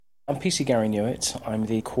I'm PC Gary Newitt. I'm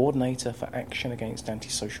the Coordinator for Action Against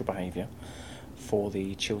Antisocial Behaviour for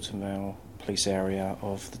the Chiltern Vale Police area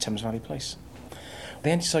of the Thames Valley Police.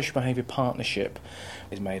 The Antisocial Behaviour Partnership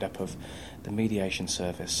is made up of the Mediation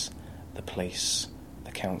Service, the police,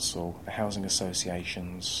 the council, the housing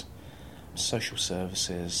associations, social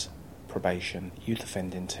services, probation, youth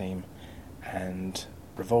offending team, and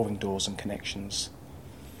revolving doors and connections.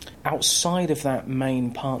 Outside of that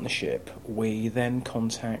main partnership, we then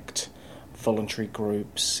contact voluntary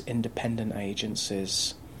groups, independent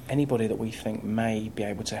agencies, anybody that we think may be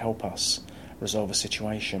able to help us resolve a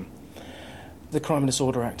situation. The Crime and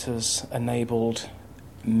Disorder Act has enabled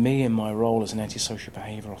me in my role as an antisocial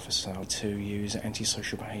behaviour officer to use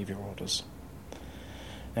antisocial behaviour orders.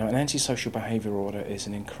 Now, an antisocial behaviour order is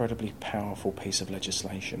an incredibly powerful piece of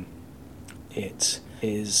legislation. It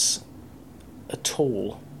is a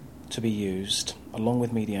tool to be used, along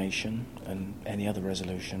with mediation and any other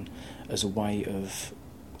resolution, as a way of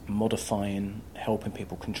modifying, helping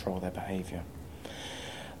people control their behaviour.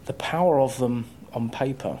 The power of them on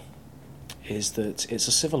paper is that it's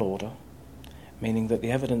a civil order, meaning that the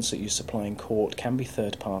evidence that you supply in court can be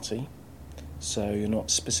third party, so you're not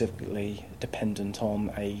specifically dependent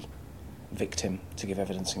on a victim to give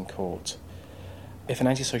evidence in court. If an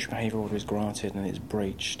antisocial behaviour order is granted and it's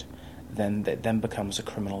breached, then it then becomes a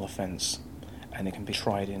criminal offence and it can be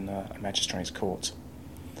tried in a magistrate's court.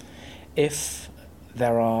 If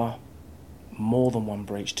there are more than one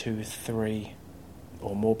breach, 2, 3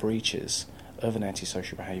 or more breaches of an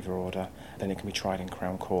antisocial behaviour order, then it can be tried in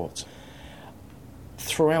Crown Court.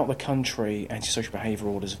 Throughout the country, antisocial behaviour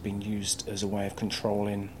orders have been used as a way of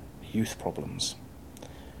controlling youth problems.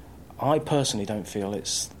 I personally don't feel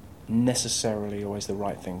it's necessarily always the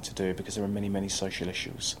right thing to do, because there are many, many social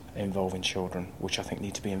issues involving children which I think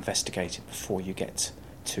need to be investigated before you get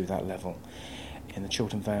to that level. In the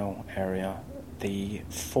Chiltern Vale area, the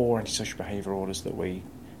 4 antisocial behaviour orders that we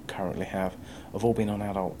currently have all been on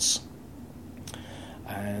adults,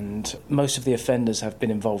 and most of the offenders have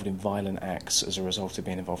been involved in violent acts as a result of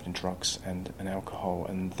being involved in drugs and alcohol,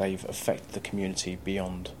 and they've affected the community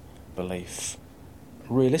beyond belief.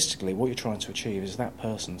 Realistically, what you're trying to achieve is that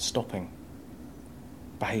person stopping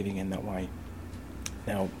behaving in that way.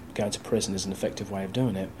 Now, going to prison is an effective way of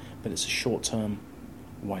doing it, but it's a short-term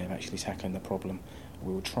way of actually tackling the problem.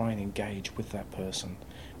 We will try and engage with that person.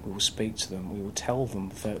 We will speak to them. We will tell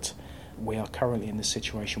them that we are currently in the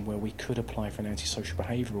situation where we could apply for an antisocial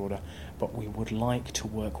behaviour order, but we would like to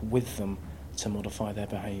work with them to modify their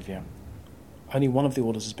behaviour. Only one of the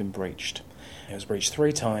orders has been breached. It was breached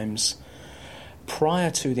 3 times. Prior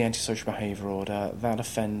to the antisocial behaviour order, that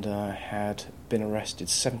offender had been arrested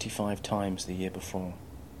 75 times the year before.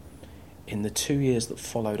 In the 2 years that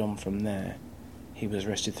followed on from there, he was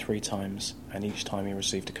arrested 3 times, and each time he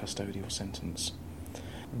received a custodial sentence.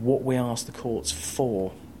 What we asked the courts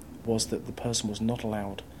for was that the person was not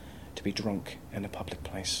allowed to be drunk in a public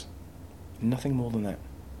place. Nothing more than that.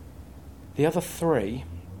 The other 3,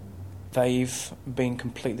 they've been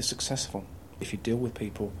completely successful. If you deal with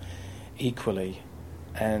people equally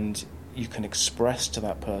and you can express to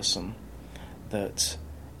that person that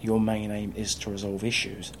your main aim is to resolve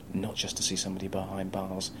issues, not just to see somebody behind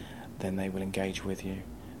bars, then they will engage with you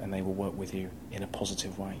and they will work with you in a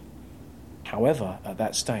positive way. However, at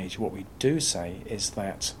that stage, what we do say is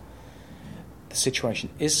that the situation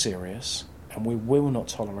is serious and we will not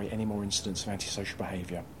tolerate any more incidents of antisocial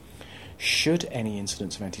behaviour. Should any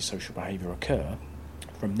incidents of antisocial behaviour occur,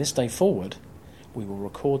 from this day forward, we will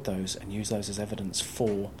record those and use those as evidence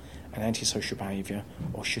for an antisocial behaviour,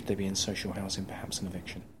 or should they be in social housing, perhaps an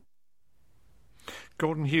eviction.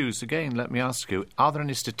 Gordon Hughes, again, let me ask you, are there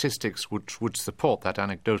any statistics which would support that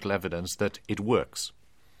anecdotal evidence that it works?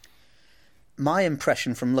 My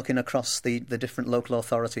impression from looking across the different local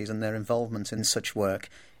authorities and their involvement in such work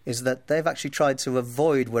is that they've actually tried to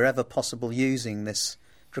avoid, wherever possible, using this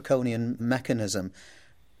draconian mechanism.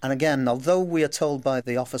 And again, although we are told by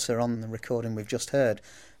the officer on the recording we've just heard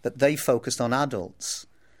that they focused on adults,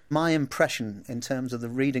 my impression in terms of the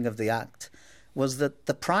reading of the Act was that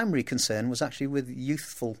the primary concern was actually with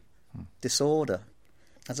youthful disorder.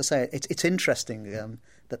 As I say, it's interesting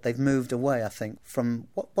that they've moved away, I think, from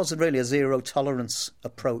what was really a zero-tolerance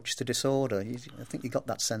approach to disorder. I think you got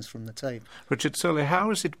that sense from the tape. Richard Surley, how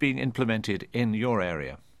is it being implemented in your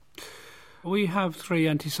area? We have 3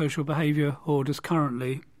 antisocial behaviour orders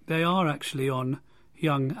currently. They are actually on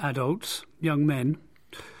young adults, young men,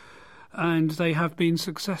 and they have been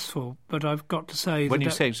successful. But I've got to say... When you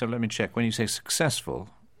say successful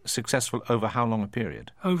over how long a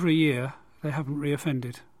period? Over a year, they haven't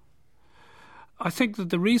reoffended. I think that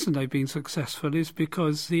the reason they've been successful is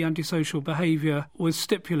because the antisocial behaviour was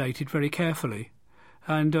stipulated very carefully,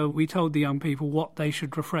 and we told the young people what they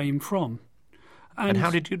should refrain from. And how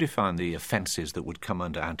did you define the offences that would come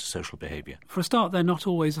under antisocial behaviour? For a start, they're not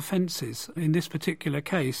always offences. In this particular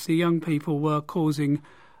case, the young people were causing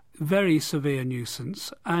very severe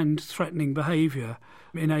nuisance and threatening behaviour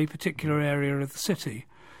in a particular area of the city.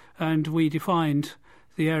 And we defined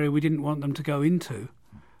the area we didn't want them to go into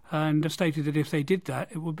and stated that if they did that,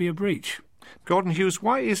 it would be a breach. Gordon Hughes,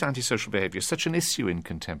 why is antisocial behaviour such an issue in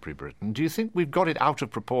contemporary Britain? Do you think we've got it out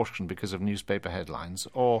of proportion because of newspaper headlines,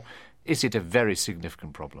 or is it a very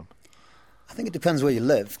significant problem? I think it depends where you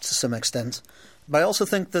live, to some extent. But I also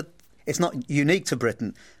think that it's not unique to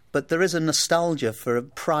Britain, but there is a nostalgia for a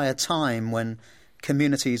prior time when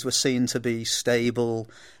communities were seen to be stable,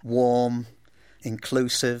 warm,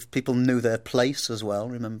 inclusive. People knew their place as well.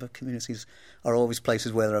 Remember, communities are always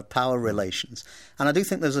places where there are power relations. And I do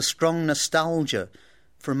think there's a strong nostalgia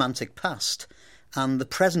for romantic past. And the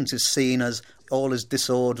present is seen as all is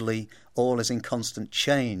disorderly, all is in constant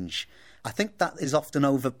change. I think that is often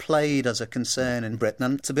overplayed as a concern in Britain.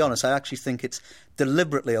 And to be honest, I actually think it's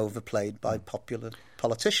deliberately overplayed by popular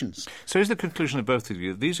politicians. So is the conclusion of both of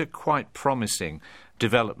you, these are quite promising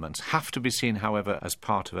developments, have to be seen, however, as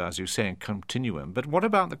part of, as you say, a continuum. But what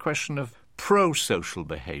about the question of pro-social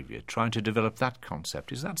behaviour, trying to develop that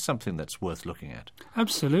concept? Is that something that's worth looking at?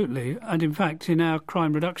 Absolutely. And in fact, in our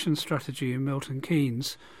crime reduction strategy in Milton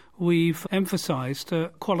Keynes, we've emphasised a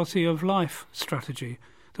quality of life strategy,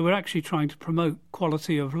 that we're actually trying to promote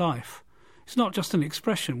quality of life. It's not just an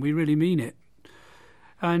expression, we really mean it.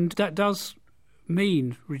 And that does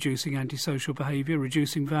mean reducing antisocial behaviour,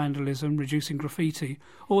 reducing vandalism, reducing graffiti,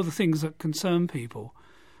 all the things that concern people.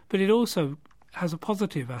 But it also has a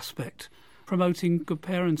positive aspect, promoting good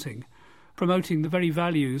parenting, promoting the very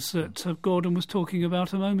values that Gordon was talking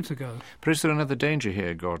about a moment ago. But is there another danger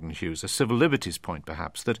here, Gordon Hughes, a civil liberties point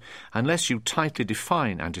perhaps, that unless you tightly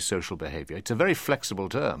define antisocial behaviour, it's a very flexible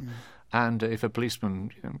term, and if a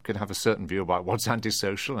policeman can have a certain view about what's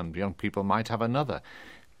antisocial and young people might have another,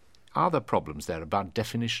 are there problems there about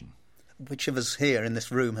definition? Which of us here in this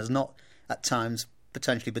room has not at times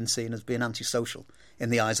potentially been seen as being antisocial in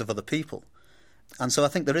the eyes of other people? And so I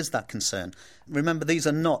think there is that concern. Remember, these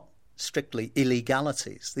are not strictly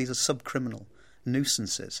illegalities. These are subcriminal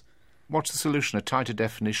nuisances. What's the solution? A tighter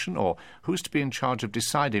definition? Or who's to be in charge of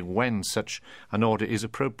deciding when such an order is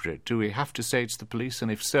appropriate? Do we have to say it's the police? And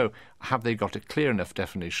if so, have they got a clear enough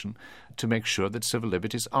definition to make sure that civil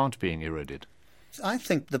liberties aren't being eroded? I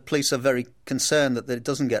think the police are very concerned that it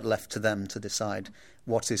doesn't get left to them to decide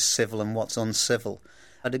what is civil and what's uncivil.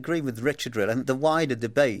 I'd agree with Richard, really. And the wider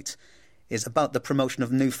debate is about the promotion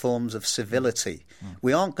of new forms of civility.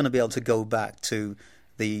 We aren't going to be able to go back to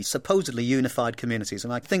the supposedly unified communities.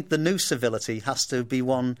 And I think the new civility has to be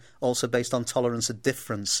one also based on tolerance of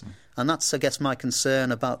difference. And that's, I guess, my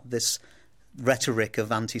concern about this rhetoric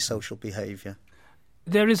of antisocial behaviour.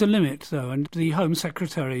 There is a limit, though, and the Home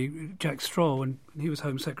Secretary, Jack Straw, when he was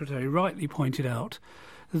Home Secretary, rightly pointed out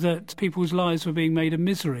that people's lives were being made a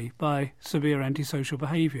misery by severe antisocial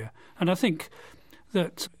behaviour. And I think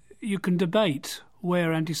that you can debate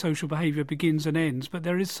where antisocial behaviour begins and ends, but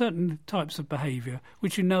there is certain types of behaviour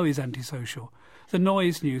which you know is antisocial. The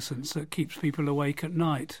noise nuisance that keeps people awake at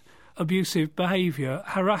night, abusive behaviour,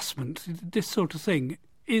 harassment, this sort of thing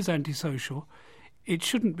is antisocial. It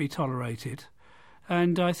shouldn't be tolerated.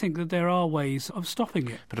 And I think that there are ways of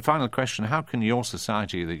stopping it. But a final question, how can your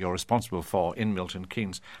society that you're responsible for in Milton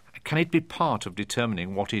Keynes, can it be part of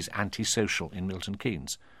determining what is antisocial in Milton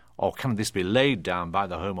Keynes? Or can this be laid down by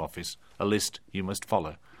the Home Office, a list you must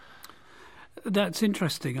follow? That's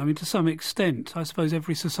interesting. I mean, to some extent, I suppose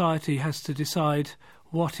every society has to decide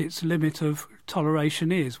what its limit of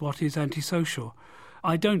toleration is, what is antisocial.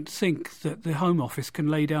 I don't think that the Home Office can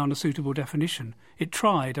lay down a suitable definition. It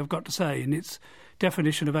tried, I've got to say, and its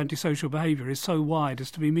definition of antisocial behaviour is so wide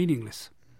as to be meaningless.